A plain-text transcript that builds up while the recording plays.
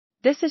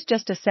This is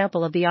just a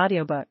sample of the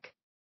audiobook.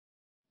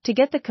 To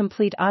get the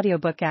complete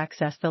audiobook,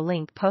 access the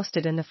link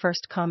posted in the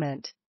first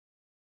comment.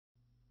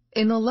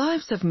 In the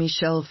Lives of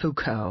Michel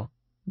Foucault,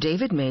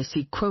 David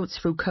Macey quotes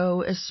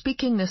Foucault as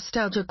speaking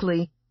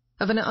nostalgically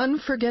of an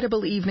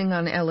unforgettable evening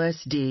on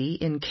LSD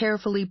in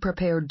carefully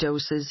prepared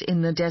doses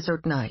in the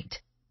desert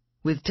night,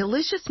 with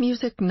delicious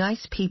music,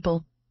 nice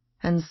people,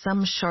 and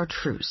some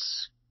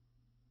chartreuse.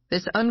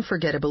 This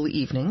unforgettable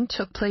evening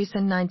took place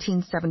in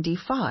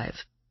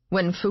 1975,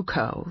 when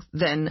Foucault,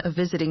 then a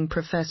visiting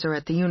professor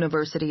at the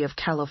University of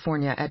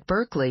California at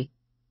Berkeley,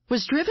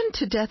 was driven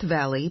to Death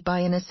Valley by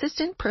an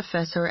assistant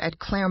professor at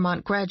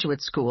Claremont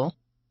Graduate School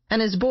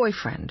and his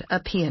boyfriend, a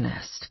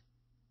pianist.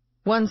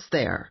 Once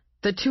there,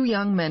 the two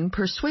young men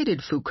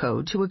persuaded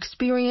Foucault to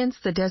experience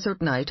the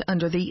desert night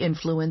under the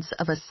influence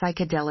of a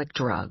psychedelic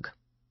drug.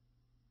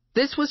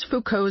 This was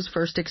Foucault's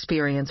first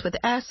experience with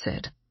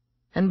acid,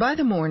 and by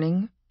the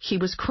morning, he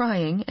was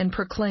crying and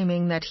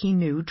proclaiming that he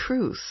knew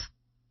truth.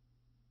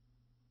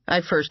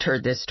 I first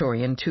heard this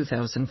story in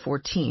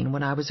 2014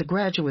 when I was a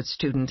graduate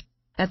student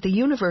at the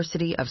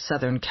University of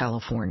Southern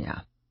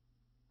California.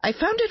 I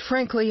found it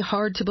frankly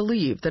hard to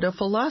believe that a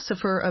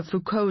philosopher of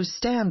Foucault's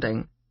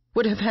standing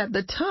would have had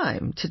the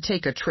time to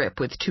take a trip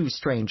with two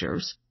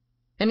strangers,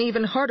 and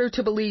even harder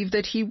to believe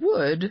that he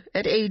would,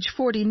 at age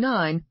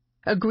 49,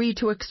 agree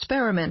to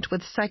experiment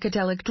with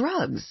psychedelic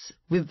drugs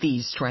with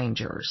these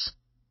strangers.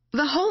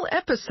 The whole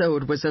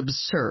episode was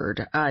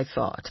absurd, I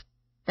thought,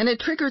 and it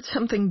triggered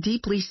something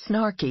deeply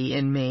snarky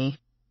in me.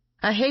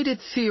 I hated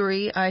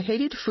theory, I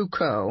hated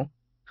Foucault,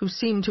 who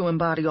seemed to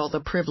embody all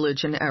the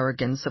privilege and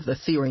arrogance of the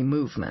theory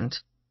movement.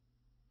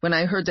 When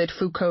I heard that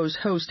Foucault's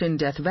host in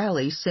Death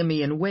Valley,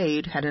 Simeon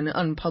Wade, had an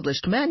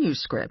unpublished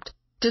manuscript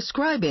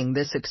describing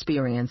this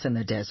experience in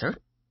the desert,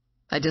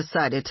 I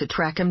decided to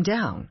track him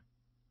down.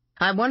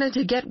 I wanted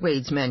to get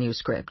Wade's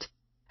manuscript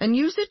and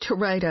use it to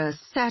write a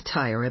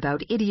satire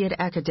about idiot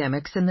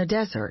academics in the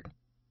desert.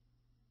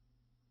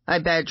 I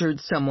badgered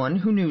someone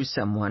who knew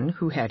someone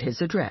who had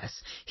his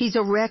address. He's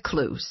a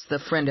recluse, the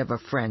friend of a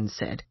friend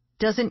said.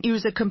 Doesn't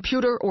use a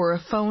computer or a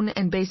phone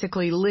and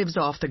basically lives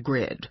off the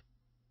grid.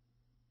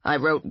 I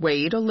wrote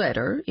Wade a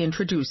letter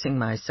introducing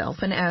myself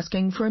and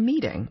asking for a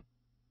meeting.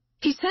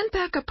 He sent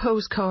back a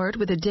postcard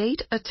with a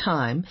date, a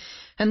time,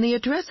 and the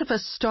address of a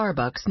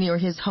Starbucks near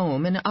his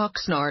home in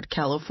Oxnard,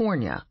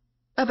 California,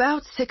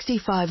 about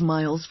 65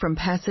 miles from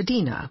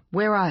Pasadena,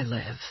 where I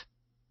live.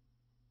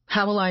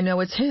 How will I know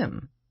it's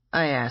him?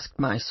 I asked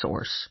my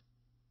source.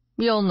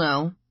 You'll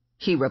know,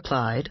 he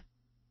replied.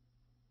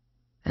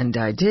 And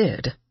I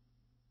did.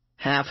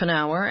 Half an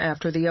hour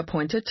after the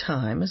appointed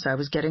time, as I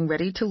was getting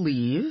ready to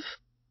leave,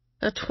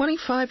 a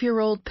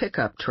 25-year-old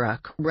pickup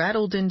truck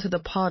rattled into the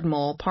Pod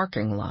Mall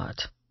parking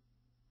lot.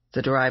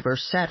 The driver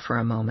sat for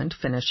a moment,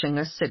 finishing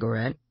a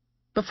cigarette,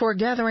 before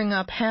gathering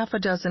up half a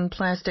dozen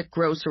plastic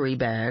grocery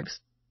bags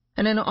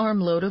and an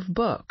armload of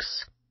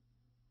books.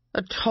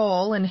 A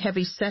tall and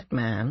heavy-set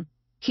man,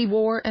 he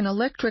wore an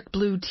electric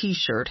blue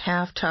T-shirt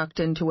half tucked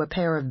into a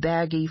pair of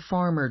baggy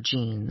farmer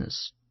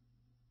jeans.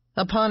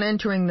 Upon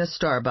entering the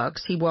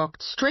Starbucks, he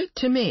walked straight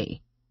to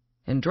me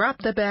and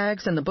dropped the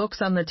bags and the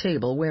books on the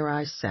table where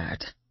I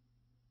sat.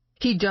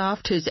 He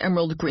doffed his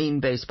emerald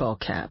green baseball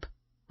cap,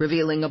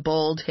 revealing a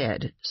bald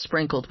head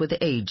sprinkled with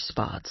age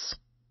spots.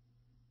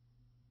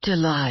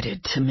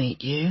 "Delighted to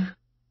meet you,"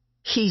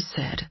 he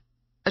said,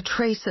 a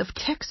trace of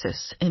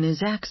Texas in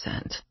his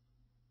accent.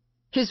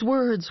 His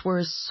words were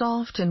as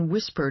soft and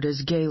whispered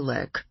as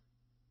Gaelic,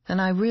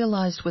 and I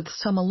realized with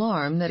some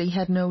alarm that he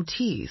had no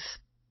teeth.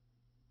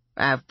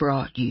 "I've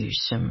brought you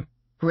some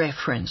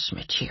reference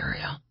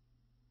material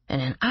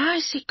and an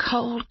icy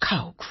cold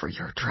Coke for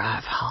your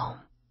drive home."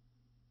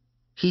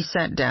 He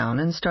sat down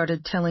and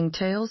started telling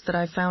tales that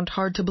I found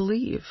hard to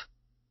believe.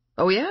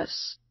 Oh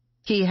yes,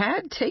 he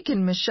had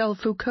taken Michel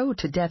Foucault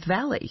to Death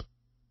Valley.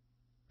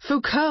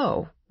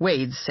 Foucault,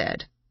 Wade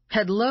said,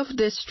 had loved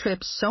this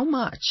trip so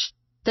much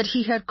that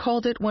he had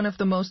called it one of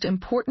the most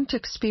important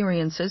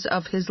experiences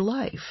of his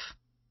life.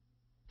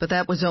 But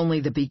that was only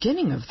the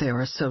beginning of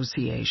their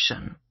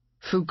association.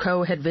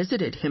 Foucault had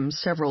visited him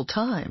several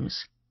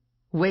times.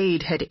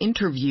 Wade had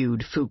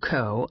interviewed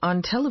Foucault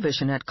on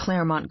television at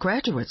Claremont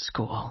Graduate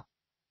School.